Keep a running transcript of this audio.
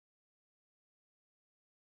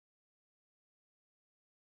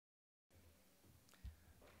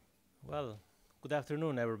Well, good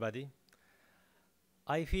afternoon, everybody.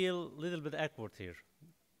 I feel a little bit awkward here.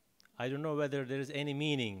 I don't know whether there is any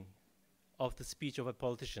meaning of the speech of a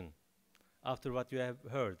politician after what you have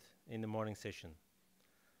heard in the morning session.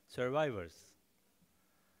 Survivors,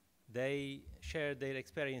 they shared their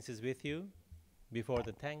experiences with you before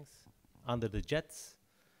the tanks, under the jets.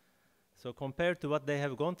 So compared to what they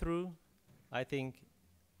have gone through, I think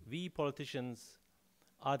we politicians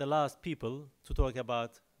are the last people to talk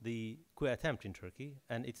about the coup attempt in Turkey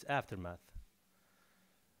and its aftermath.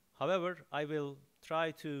 However, I will try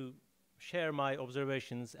to share my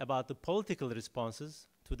observations about the political responses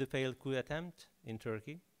to the failed coup attempt in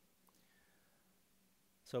Turkey.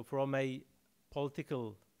 So from a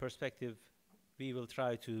political perspective, we will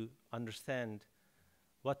try to understand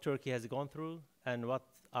what Turkey has gone through and what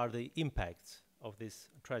are the impacts of this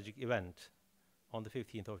tragic event on the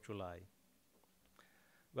 15th of July.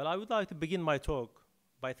 Well, I would like to begin my talk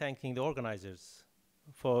by thanking the organizers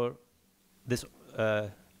for this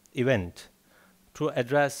event to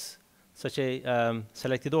address such a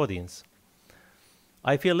selected audience.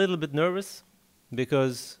 I feel a little bit nervous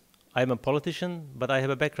because I'm a politician, but I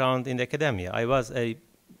have a background in academia. I was a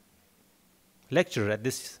lecturer at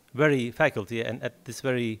this very faculty and at this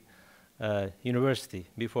very university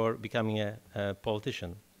before becoming a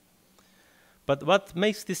politician. But what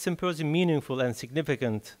makes this symposium meaningful and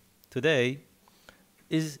significant today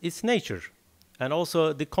is its nature and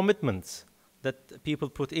also the commitments that people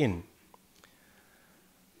put in.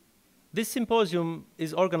 This symposium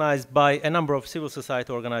is organized by a number of civil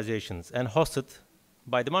society organizations and hosted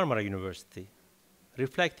by the Marmara University,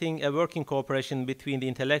 reflecting a working cooperation between the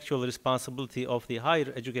intellectual responsibility of the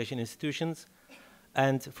higher education institutions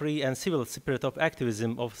and free and civil spirit of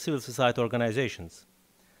activism of civil society organizations.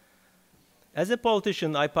 As a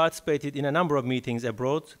politician, I participated in a number of meetings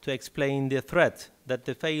abroad to explain the threat that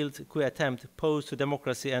the failed coup attempt posed to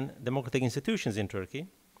democracy and democratic institutions in Turkey.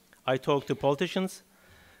 I talked to politicians,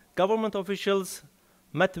 government officials,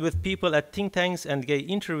 met with people at think tanks, and gave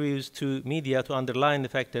interviews to media to underline the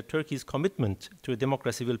fact that Turkey's commitment to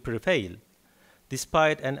democracy will prevail,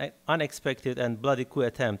 despite an unexpected and bloody coup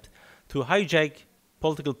attempt to hijack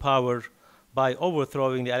political power by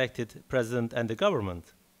overthrowing the elected president and the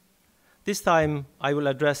government. This time, I will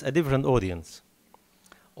address a different audience.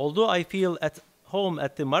 Although I feel at home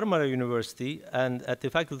at the Marmara University and at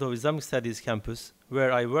the Faculty of Islamic Studies campus,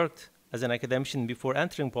 where I worked as an academician before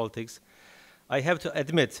entering politics, I have to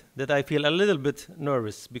admit that I feel a little bit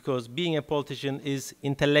nervous because being a politician is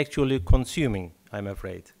intellectually consuming, I'm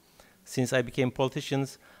afraid. Since I became a politician,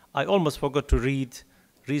 I almost forgot to read,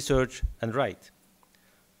 research, and write.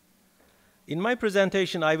 In my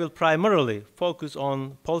presentation, I will primarily focus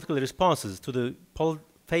on political responses to the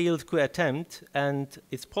failed coup attempt and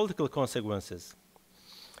its political consequences.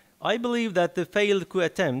 I believe that the failed coup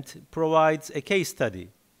attempt provides a case study,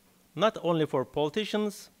 not only for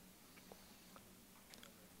politicians.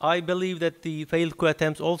 I believe that the failed coup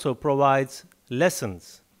attempt also provides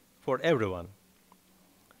lessons for everyone.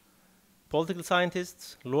 Political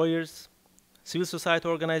scientists, lawyers, civil society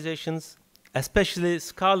organizations, especially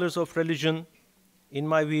scholars of religion, in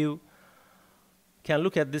my view, can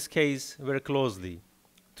look at this case very closely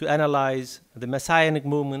to analyze the messianic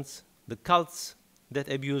movements, the cults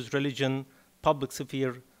that abuse religion, public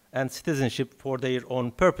sphere, and citizenship for their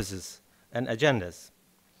own purposes and agendas.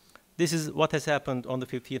 This is what has happened on the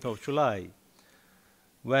 15th of July,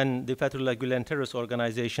 when the Fethullah Gülen terrorist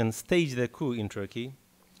organization staged a coup in Turkey,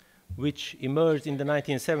 which emerged in the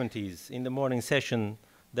 1970s. In the morning session,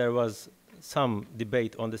 there was some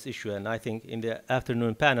debate on this issue, and I think in the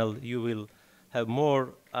afternoon panel you will have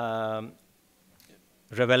more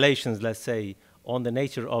revelations, let's say, on the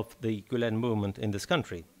nature of the Gülen movement in this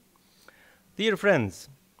country. Dear friends,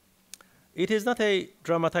 it is not a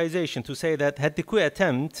dramatization to say that had the coup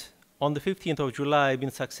attempt on the 15th of July been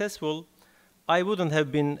successful, I wouldn't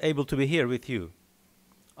have been able to be here with you.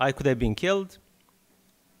 I could have been killed.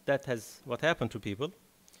 That has what happened to people.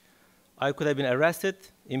 I could have been arrested,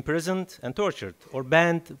 imprisoned, and tortured, or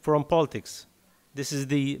banned from politics. This is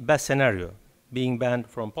the best scenario, being banned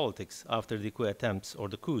from politics after the coup attempts or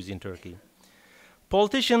the coups in Turkey.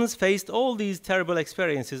 Politicians faced all these terrible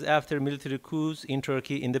experiences after military coups in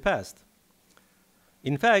Turkey in the past.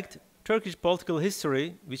 In fact, Turkish political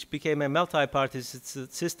history, which became a multi-party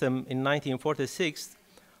system in 1946,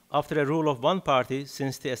 after a rule of one party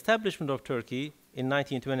since the establishment of Turkey in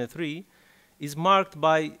 1923, is marked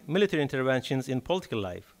by military interventions in political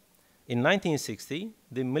life. In 1960,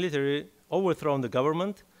 the military overthrew the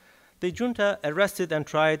government. The junta arrested and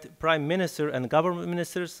tried prime minister and government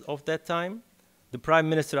ministers of that time, the prime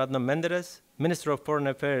minister Adnan Menderes, Minister of Foreign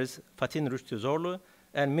Affairs Fatih Rüştü Zorlu,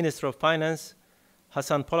 and Minister of Finance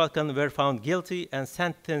Hasan Polatkan were found guilty and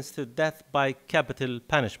sentenced to death by capital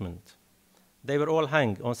punishment. They were all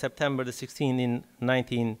hanged on September the 16th in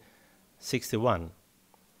 1961.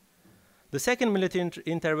 The second military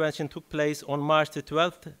intervention took place on March the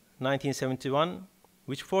 12th, 1971,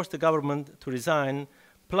 which forced the government to resign,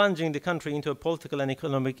 plunging the country into a political and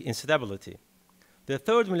economic instability. The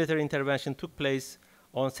third military intervention took place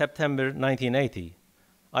on September 1980.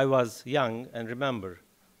 I was young and remember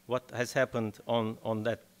what has happened on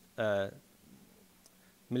that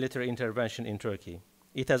military intervention in Turkey.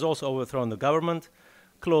 It has also overthrown the government,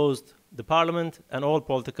 closed the parliament, and all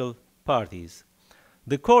political parties.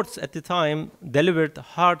 The courts at the time delivered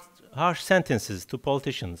harsh sentences to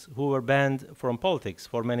politicians who were banned from politics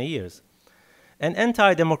for many years. An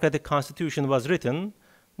anti-democratic constitution was written,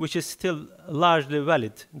 which is still largely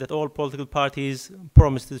valid, that all political parties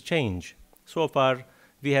promised to change. So far,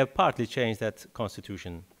 we have partly changed that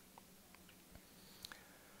constitution.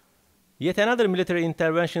 Yet another military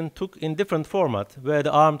intervention took in different format, where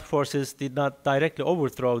the armed forces did not directly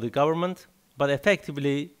overthrow the government, but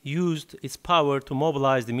effectively used its power to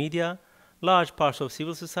mobilize the media, large parts of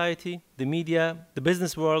civil society, the media, the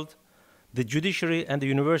business world, the judiciary, and the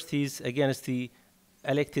universities against the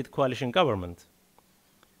elected coalition government,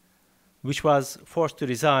 which was forced to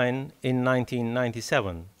resign in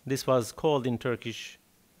 1997. This was called in Turkish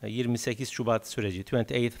 28 Şubat süreci,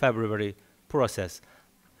 28th February process.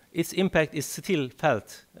 Its impact is still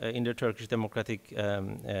felt in the Turkish democratic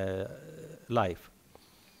life.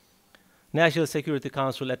 National Security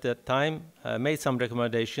Council at that time made some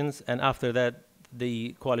recommendations, and after that,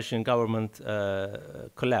 the coalition government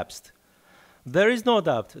collapsed. There is no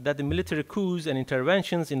doubt that the military coups and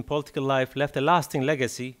interventions in political life left a lasting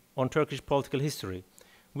legacy on Turkish political history,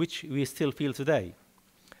 which we still feel today.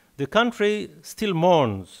 The country still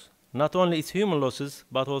mourns not only its human losses,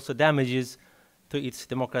 but also damages to its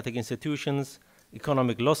democratic institutions,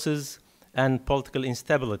 economic losses, and political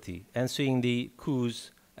instability, ensuing the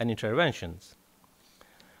coups and interventions.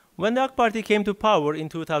 When the AK Party came to power in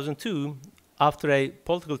 2002, after a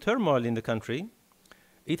political turmoil in the country,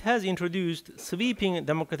 it has introduced sweeping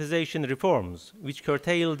democratization reforms, which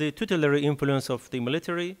curtail the tutelary influence of the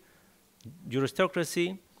military,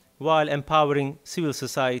 aristocracy, while empowering civil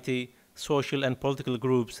society, social and political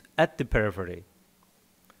groups at the periphery.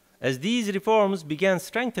 As these reforms began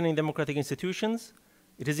strengthening democratic institutions,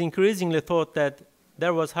 it is increasingly thought that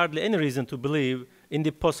there was hardly any reason to believe in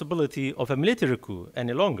the possibility of a military coup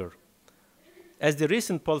any longer. As the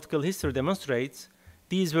recent political history demonstrates,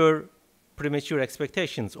 these were premature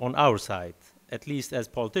expectations on our side, at least as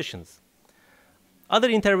politicians. Other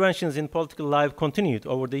interventions in political life continued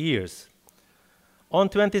over the years. On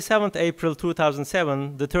 27 April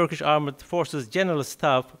 2007, the Turkish Armed Forces General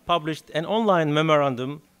Staff published an online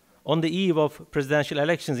memorandum on the eve of presidential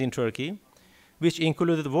elections in Turkey, which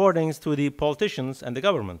included warnings to the politicians and the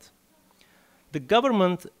government. The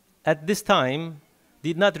government at this time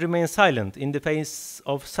did not remain silent in the face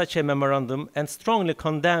of such a memorandum and strongly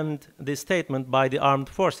condemned the statement by the armed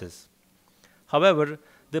forces. However,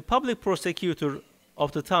 the public prosecutor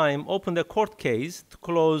of the time opened a court case to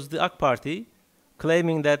close the AK Party,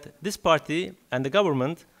 claiming that this party and the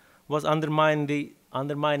government was undermining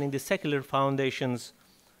the secular foundations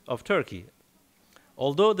of Turkey.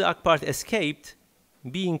 Although the AK Party escaped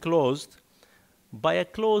being closed by a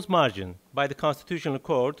close margin by the Constitutional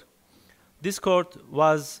Court, this court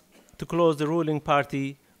was to close the ruling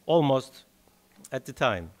party almost at the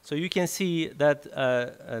time. So you can see that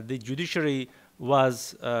the judiciary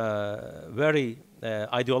was very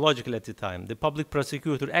ideological at the time. The public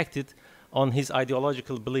prosecutor acted on his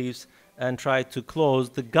ideological beliefs and tried to close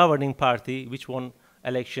the governing party, which won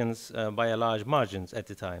elections by a large margins at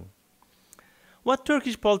the time. What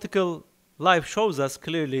Turkish political life shows us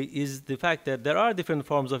clearly is the fact that there are different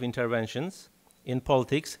forms of interventions in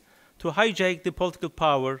politics to hijack the political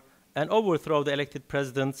power and overthrow the elected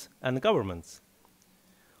presidents and governments.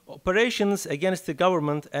 Operations against the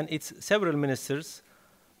government and its several ministers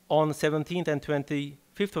on 17th and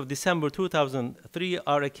 25th of December 2003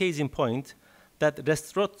 are a case in point that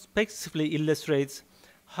retrospectively illustrates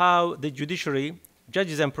how the judiciary,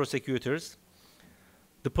 judges and prosecutors,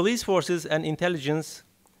 the police forces and intelligence,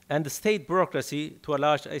 and the state bureaucracy to a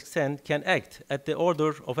large extent can act at the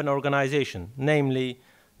order of an organization, namely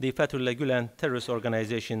the Fethullah Gülen terrorist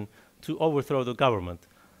organization, to overthrow the government.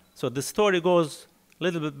 So the story goes a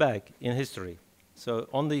little bit back in history. So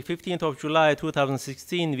on the 15th of July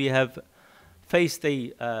 2016, we have faced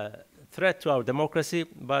a threat to our democracy,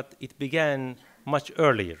 but it began much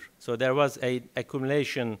earlier. So there was an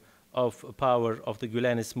accumulation of power of the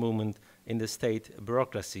Gülenist movement in the state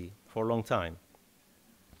bureaucracy for a long time.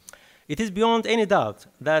 It is beyond any doubt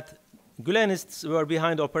that Gülenists were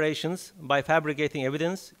behind operations by fabricating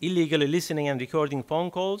evidence, illegally listening and recording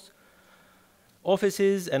phone calls,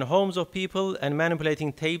 offices and homes of people, and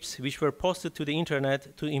manipulating tapes which were posted to the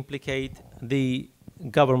internet to implicate the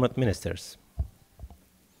government ministers.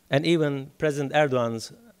 And even President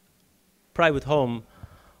Erdogan's private home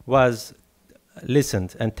was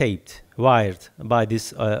listened and taped, wired by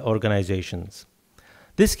these organizations.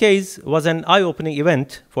 This case was an eye-opening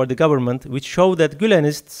event for the government, which showed that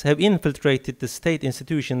Gülenists have infiltrated the state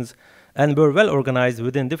institutions and were well organized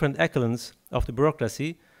within different echelons of the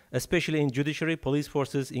bureaucracy, especially in judiciary, police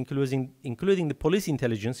forces, including the police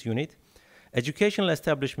intelligence unit, educational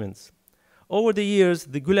establishments. Over the years,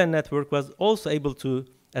 the Gülen network was also able to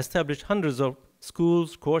establish hundreds of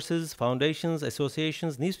schools, courses, foundations,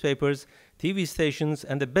 associations, newspapers, TV stations,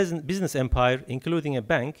 and a business empire, including a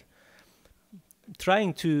bank,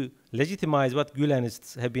 trying to legitimize what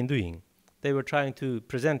Gülenists have been doing. They were trying to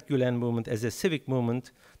present Gülen movement as a civic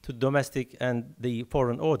movement to domestic and the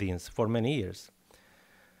foreign audience for many years.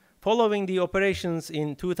 Following the operations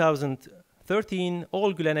in 2013,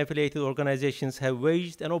 all Gülen-affiliated organizations have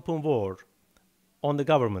waged an open war on the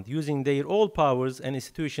government, using their all powers and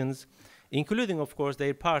institutions, including, of course,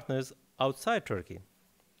 their partners outside Turkey.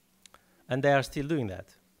 And they are still doing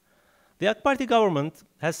that. The AK Party government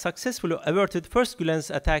has successfully averted first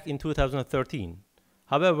Gülen's attack in 2013.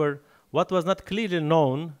 However, what was not clearly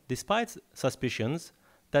known, despite suspicions,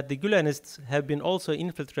 that the Gülenists have been also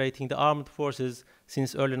infiltrating the armed forces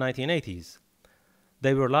since early 1980s.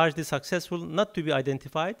 They were largely successful not to be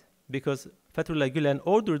identified because Fethullah Gülen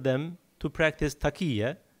ordered them to practice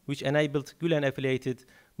takiye, which enabled Gülen-affiliated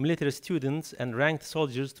military students and ranked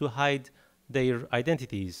soldiers to hide their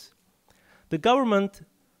identities. The government,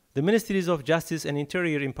 the Ministries of Justice and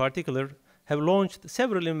Interior in particular, have launched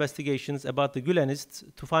several investigations about the Gülenists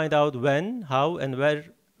to find out when, how, and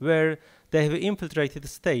where they have infiltrated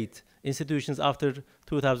state institutions after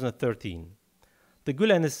 2013. The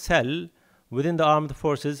Gülenist cell within the armed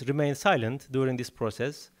forces remained silent during this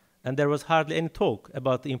process, and there was hardly any talk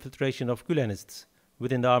about the infiltration of Gülenists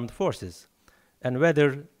within the armed forces, and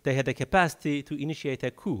whether they had the capacity to initiate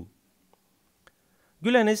a coup.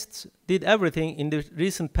 Gülenists did everything in the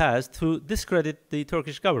recent past to discredit the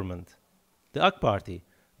Turkish government, the AK Party,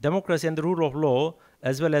 democracy and the rule of law,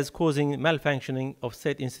 as well as causing malfunctioning of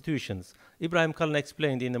state institutions. Ibrahim Kalın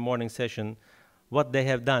explained in the morning session what they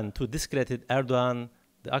have done to discredit Erdogan,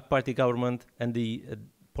 the AK Party government, and the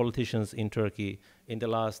politicians in Turkey in the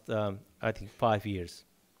last, I think, 5 years,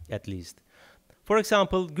 at least. For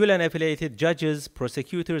example, Gülen-affiliated judges,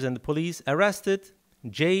 prosecutors, and the police arrested,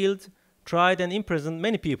 jailed, tried, and imprisoned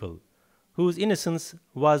many people whose innocence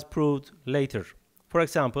was proved later. For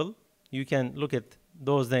example, you can look at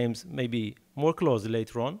those names maybe more closely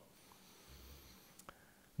later on.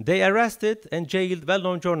 They arrested and jailed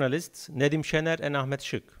well-known journalists Nedim Şener and Ahmet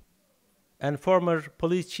Şık, and former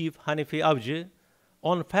police chief Hanifi Avcı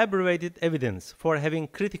on fabricated evidence for having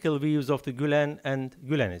critical views of the Gülen and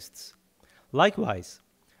Gülenists. Likewise,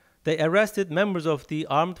 they arrested members of the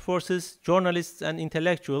armed forces, journalists, and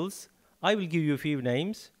intellectuals. I will give you a few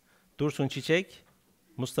names: Dursun Çiçek,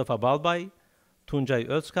 Mustafa Balbay, Tuncay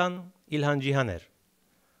Özkan, İlhan Cihaner,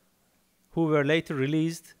 who were later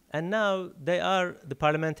released, and now they are the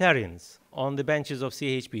parliamentarians on the benches of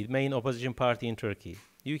CHP, the main opposition party in Turkey.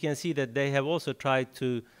 You can see that they have also tried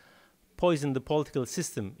to poison the political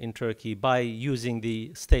system in Turkey by using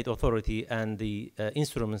the state authority and the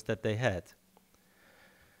instruments that they had.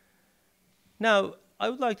 Now, I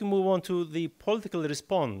would like to move on to the political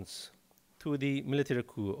response to the military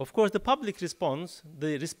coup. Of course, the public response,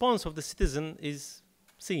 the response of the citizen is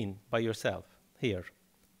seen by yourself here.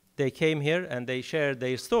 They came here and they shared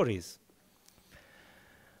their stories.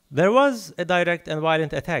 There was a direct and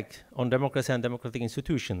violent attack on democracy and democratic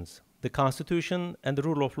institutions, the constitution and the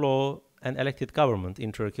rule of law and elected government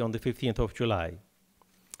in Turkey on the 15th of July.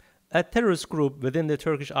 A terrorist group within the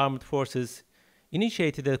Turkish armed forces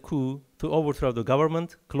initiated a coup to overthrow the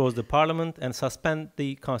government, close the parliament, and suspend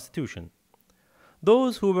the constitution.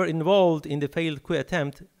 Those who were involved in the failed coup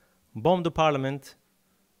attempt bombed the parliament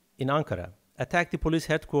in Ankara, attacked the police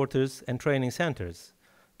headquarters and training centers.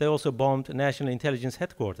 They also bombed national intelligence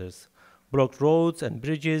headquarters, blocked roads and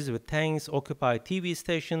bridges with tanks, occupied TV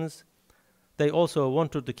stations. They also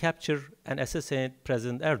wanted to capture and assassinate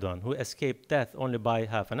President Erdogan, who escaped death only by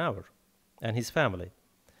half an hour, and his family.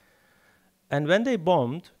 And when they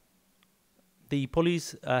bombed the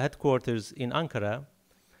police headquarters in Ankara,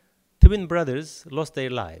 twin brothers lost their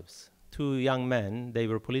lives. two young men. They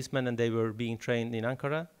were policemen and they were being trained in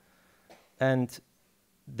Ankara. And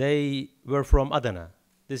they were from Adana.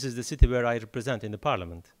 This is the city where I represent in the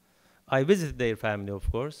parliament. I visited their family, of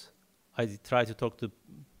course. I tried to talk to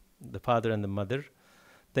the father and the mother.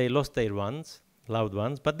 They lost their loved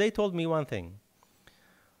ones, but they told me one thing.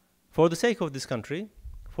 For the sake of this country,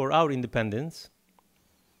 for our independence,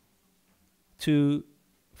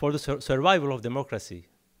 for the survival of democracy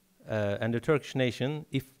and the Turkish nation,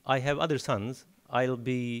 if I have other sons, I'll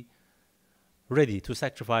be ready to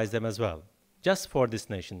sacrifice them as well, just for this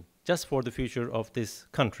nation, just for the future of this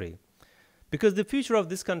country. Because the future of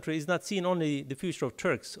this country is not seen only the future of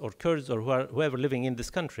Turks or Kurds or whoever living in this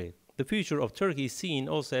country. The future of Turkey is seen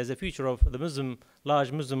also as a future of the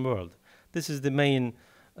large Muslim world. This is the main,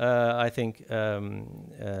 I think,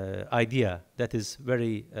 idea that is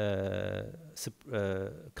very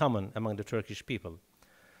common among the Turkish people.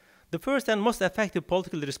 The first and most effective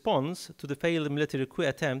political response to the failed military coup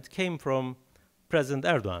attempt came from President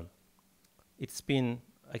Erdogan. It's been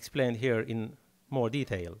explained here in more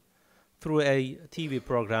detail through a TV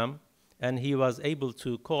program, and he was able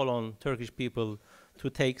to call on Turkish people to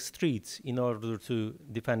take streets in order to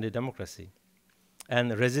defend the democracy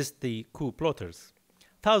and resist the coup plotters.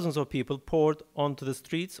 Thousands of people poured onto the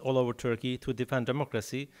streets all over Turkey to defend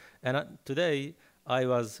democracy, and today I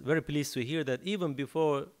was very pleased to hear that even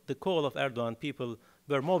before the call of Erdogan, people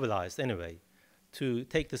were mobilized anyway to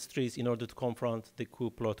take the streets in order to confront the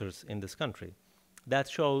coup plotters in this country. That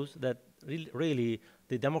shows that really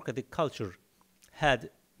the democratic culture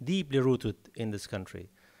had deeply rooted in this country.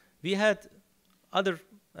 We had other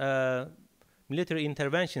military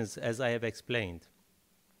interventions, as I have explained.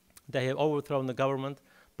 They have overthrown the government,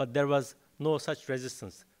 but there was no such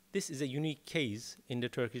resistance. This is a unique case in the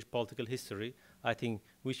Turkish political history, I think,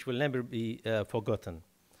 which will never be forgotten.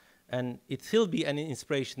 And it will be an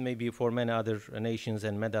inspiration maybe for many other nations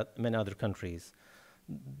and many other countries.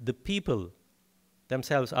 The people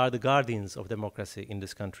themselves are the guardians of democracy in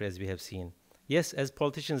this country, as we have seen. Yes, as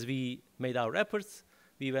politicians, we made our efforts.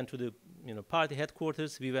 We went to the party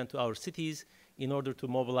headquarters. We went to our cities in order to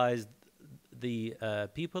mobilize the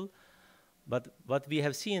people. But what we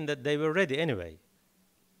have seen that they were ready anyway.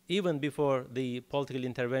 Even before the political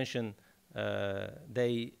intervention,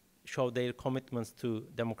 they showed their commitments to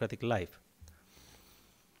democratic life.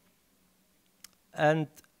 And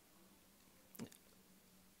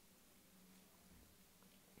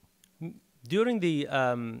during the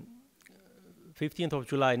 15th of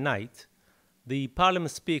July night, the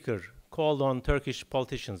parliament speaker called on Turkish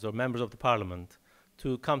politicians or members of the parliament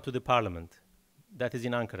to come to the parliament, that is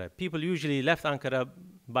in Ankara. People usually left Ankara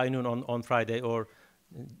by noon on Friday or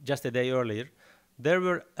just a day earlier. There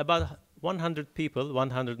were about 100 people,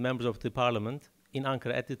 100 members of the parliament in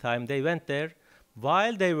Ankara at the time. They went there.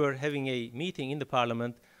 While they were having a meeting in the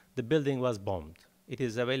parliament, the building was bombed. It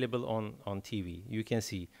is available on TV. You can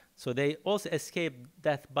see. So they also escaped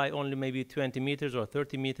death by only maybe 20 meters or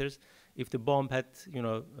 30 meters. If the bomb had,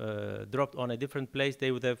 dropped on a different place,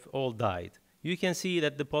 they would have all died. You can see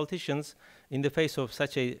that the politicians, in the face of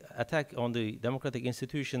such an attack on the democratic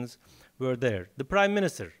institutions, were there. The prime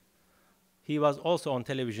minister, he was also on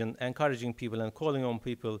television encouraging people and calling on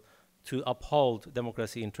people to uphold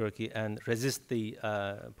democracy in Turkey and resist the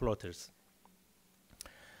plotters.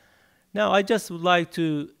 Now, I just would like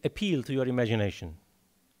to appeal to your imagination.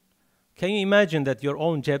 Can you imagine that your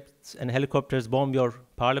own jets and helicopters bomb your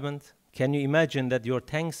parliament? Can you imagine that your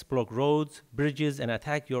tanks block roads, bridges, and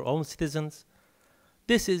attack your own citizens?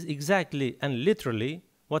 This is exactly and literally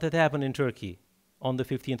what had happened in Turkey on the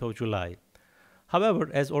 15th of July. However,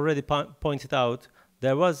 as already pointed out,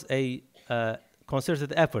 there was a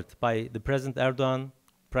concerted effort by the President Erdogan,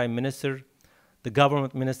 Prime Minister, the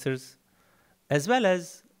government ministers, as well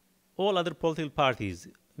as all other political parties.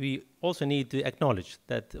 We also need to acknowledge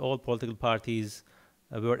that all political parties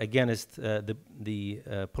were against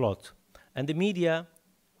the plot. And the media,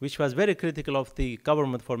 which was very critical of the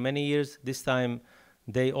government for many years, this time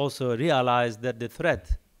they also realized that the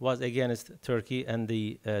threat was against Turkey and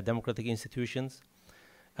the democratic institutions.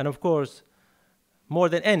 And of course, more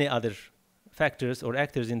than any other factors or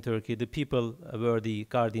actors in Turkey, the people were the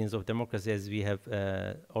guardians of democracy, as we have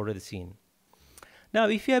already seen. Now,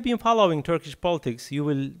 if you have been following Turkish politics, you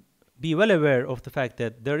will be well aware of the fact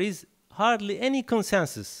that there is hardly any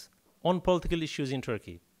consensus on political issues in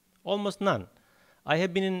Turkey. Almost none. I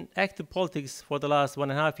have been in active politics for the last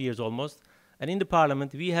 1.5 years almost, and in the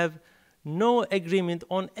parliament we have no agreement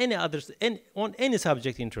on any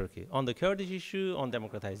subject in Turkey, on the Kurdish issue, on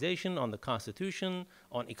democratization, on the constitution,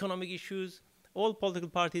 on economic issues. All political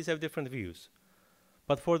parties have different views.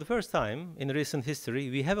 But for the first time in recent history,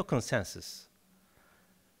 we have a consensus.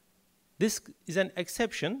 This is an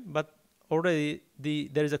exception, but already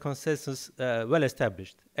there is a consensus well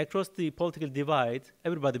established. Across the political divide,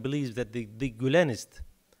 everybody believes that the Gülenist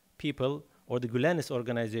people, or the Gülenist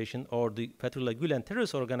organization, or the Fethullah Gülen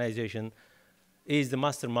terrorist organization is the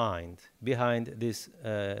mastermind behind this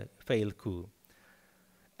failed coup.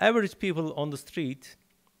 Average people on the street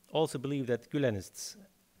also believe that Gülenists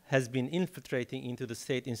has been infiltrating into the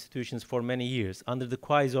state institutions for many years under the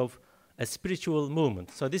guise of a spiritual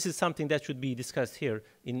movement. So this is something that should be discussed here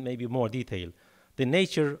in maybe more detail. The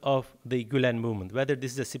nature of the Gülen movement, whether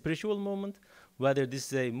this is a spiritual movement, whether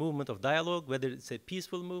this is a movement of dialogue, whether it's a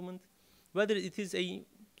peaceful movement, whether it is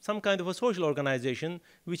some kind of a social organization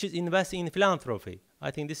which is investing in philanthropy.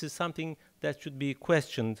 I think this is something that should be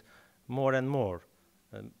questioned more and more.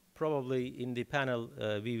 Probably in the panel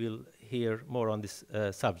we will hear more on this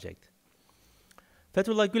subject.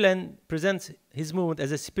 Fethullah Gülen presents his movement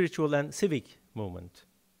as a spiritual and civic movement.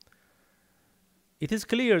 It is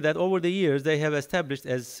clear that over the years they have established,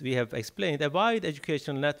 as we have explained, a wide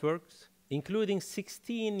educational network, including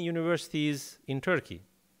 16 universities in Turkey,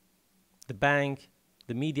 the bank,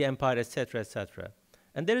 the media empire, etc., etc.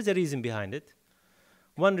 And there is a reason behind it.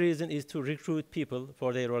 One reason is to recruit people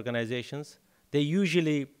for their organizations. They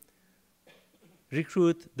usually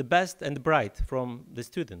recruit the best and the bright from the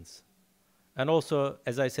students. And also,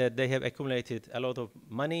 as I said, they have accumulated a lot of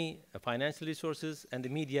money, financial resources, and the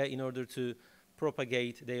media in order to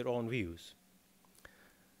propagate their own views.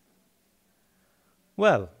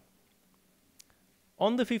 Well,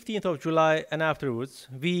 on the 15th of July and afterwards,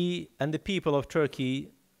 we and the people of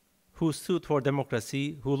Turkey who stood for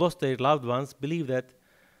democracy, who lost their loved ones, believe that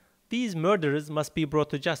these murderers must be brought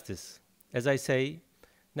to justice. As I say,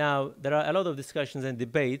 now there are a lot of discussions and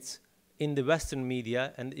debates in the Western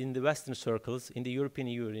media and in the Western circles, in the European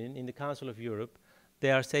Union, in the Council of Europe.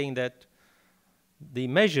 They are saying that the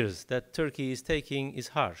measures that Turkey is taking is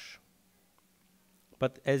harsh.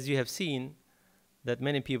 But as you have seen, that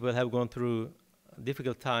many people have gone through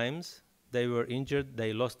difficult times. They were injured,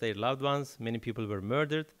 they lost their loved ones, many people were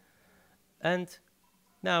murdered. And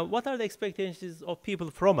now, what are the expectations of people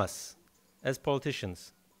from us as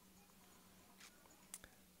politicians?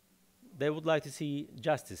 They would like to see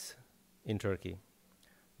justice in Turkey.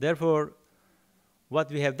 Therefore,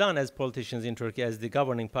 what we have done as politicians in Turkey, as the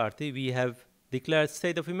governing party, we have declared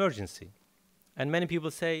state of emergency. And many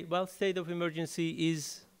people say, well, state of emergency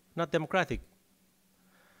is not democratic.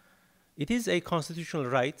 It is a constitutional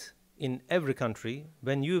right in every country.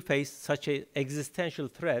 When you face such an existential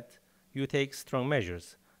threat, you take strong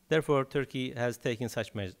measures. Therefore, Turkey has taken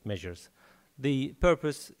such measures. The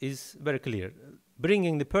purpose is very clear: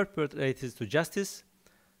 bringing the perpetrators to justice.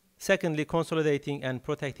 Secondly, consolidating and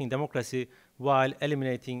protecting democracy while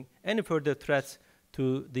eliminating any further threats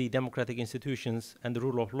to the democratic institutions and the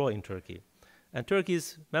rule of law in Turkey. And Turkey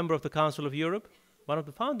is a member of the Council of Europe, one of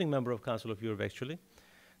the founding members of the Council of Europe, actually.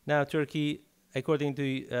 Now, Turkey, according to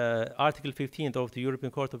Article 15 of the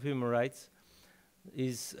European Court of Human Rights,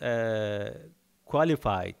 is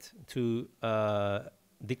qualified to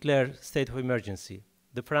declare state of emergency.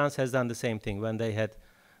 France has done the same thing when they had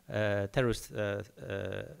terrorist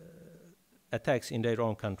attacks in their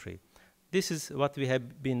own country. This is what we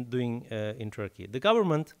have been doing in Turkey. The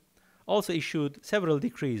government also issued several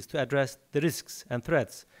decrees to address the risks and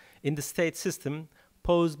threats in the state system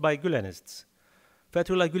posed by Gülenists.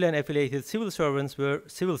 Fethullah Gülen-affiliated civil servants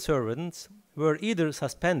were either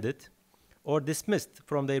suspended or dismissed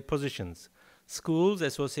from their positions. Schools,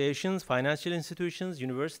 associations, financial institutions,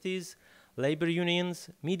 universities, labor unions,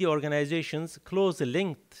 media organizations closely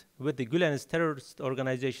linked with the Gülenist terrorist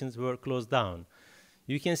organizations were closed down.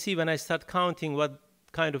 You can see when I start counting what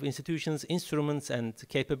kind of institutions, instruments, and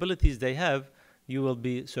capabilities they have, you will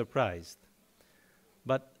be surprised.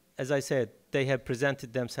 But as I said, they have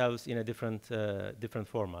presented themselves in a different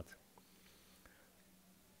format.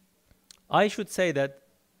 I should say that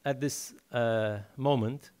at this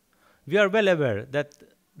moment, we are well aware that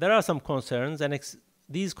there are some concerns, and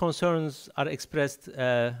these concerns are expressed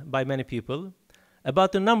by many people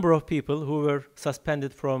about the number of people who were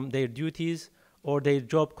suspended from their duties or their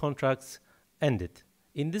job contracts ended.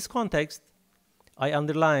 In this context, I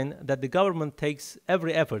underline that the government takes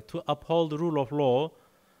every effort to uphold the rule of law,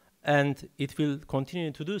 and it will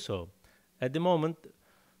continue to do so. At the moment,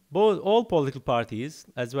 all political parties,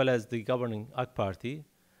 as well as the governing AK Party,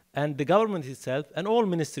 and the government itself, and all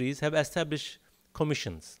ministries have established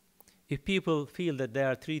commissions. If people feel that they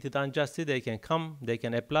are treated unjustly, they can come, they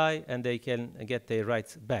can apply, and they can get their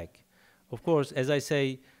rights back. Of course, as I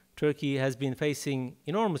say, Turkey has been facing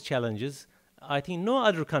enormous challenges I think no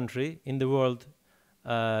other country in the world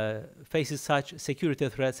faces such security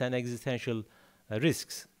threats and existential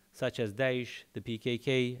risks, such as Daesh, the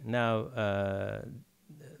PKK, now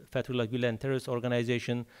Fethullah Gülen terrorist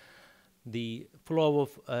organization, the flow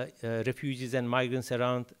of refugees and migrants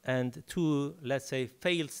around, and two, let's say,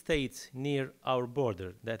 failed states near our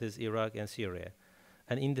border, that is Iraq and Syria.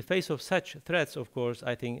 And in the face of such threats, of course,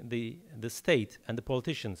 I think the state and the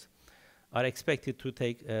politicians are expected to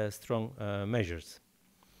take strong measures.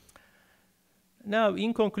 Now,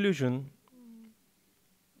 in conclusion,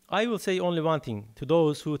 I will say only one thing to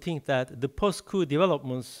those who think that the post-coup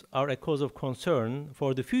developments are a cause of concern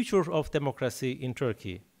for the future of democracy in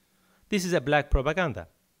Turkey. This is a black propaganda.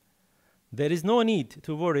 There is no need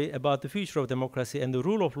to worry about the future of democracy and the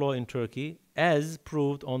rule of law in Turkey, as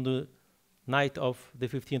proved on the night of the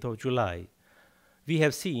 15th of July. We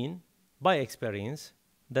have seen, by experience,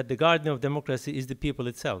 that the guardian of democracy is the people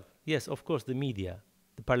itself. Yes, of course, the media,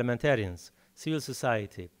 the parliamentarians, civil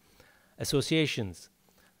society, associations,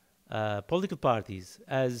 political parties,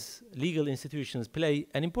 as legal institutions, play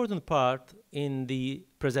an important part in the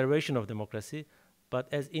preservation of democracy. But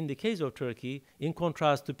as in the case of Turkey, in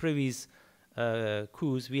contrast to previous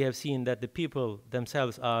coups, we have seen that the people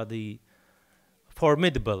themselves are the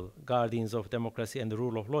formidable guardians of democracy and the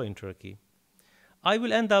rule of law in Turkey. I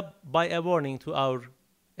will end up by a warning to our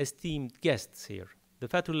esteemed guests here. The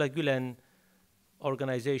Fethullah Gülen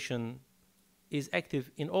organization is active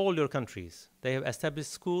in all your countries. They have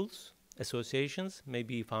established schools, associations,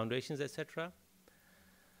 maybe foundations, etc.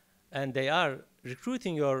 And they are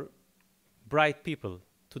recruiting your bright people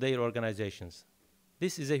to their organizations.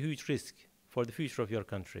 This is a huge risk for the future of your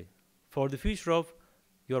country, for the future of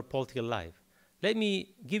your political life. Let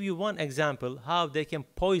me give you one example how they can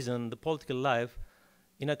poison the political life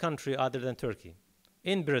in a country other than Turkey.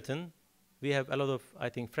 In Britain, we have a lot of, I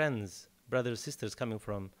think, friends, brothers, sisters coming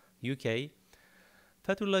from UK.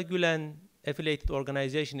 Fethullah Gülen affiliated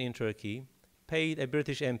organization in Turkey paid a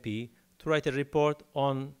British MP to write a report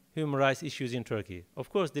on human rights issues in Turkey. Of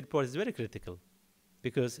course, the report is very critical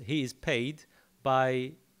because he is paid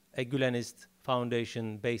by a Gülenist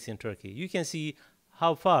foundation based in Turkey. You can see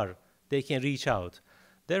how far they can reach out.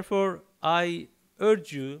 Therefore, I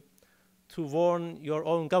urge you to warn your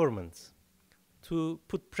own governments, to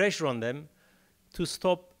put pressure on them to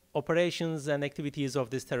stop operations and activities of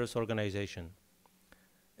this terrorist organization.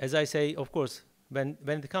 As I say, of course, when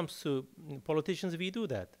it comes to politicians, we do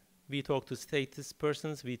that. We talk to statist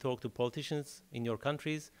persons, we talk to politicians in your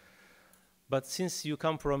countries. But since you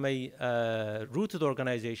come from a rooted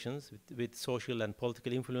organizations with social and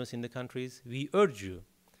political influence in the countries, we urge you,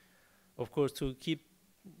 of course, to keep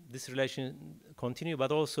this relation continue,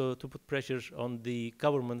 but also to put pressure on the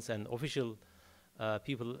governments and official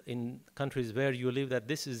people in countries where you live, that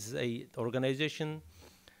this is a organization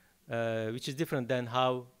which is different than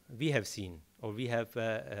how we have seen or we have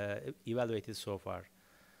evaluated so far.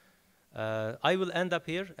 I will end up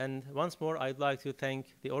here, and once more I'd like to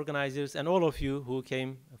thank the organizers and all of you who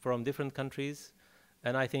came from different countries,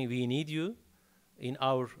 and I think we need you in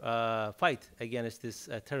our fight against this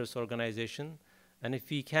terrorist organization, and if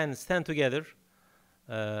we can stand together,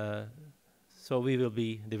 so we will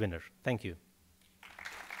be the winner. Thank you.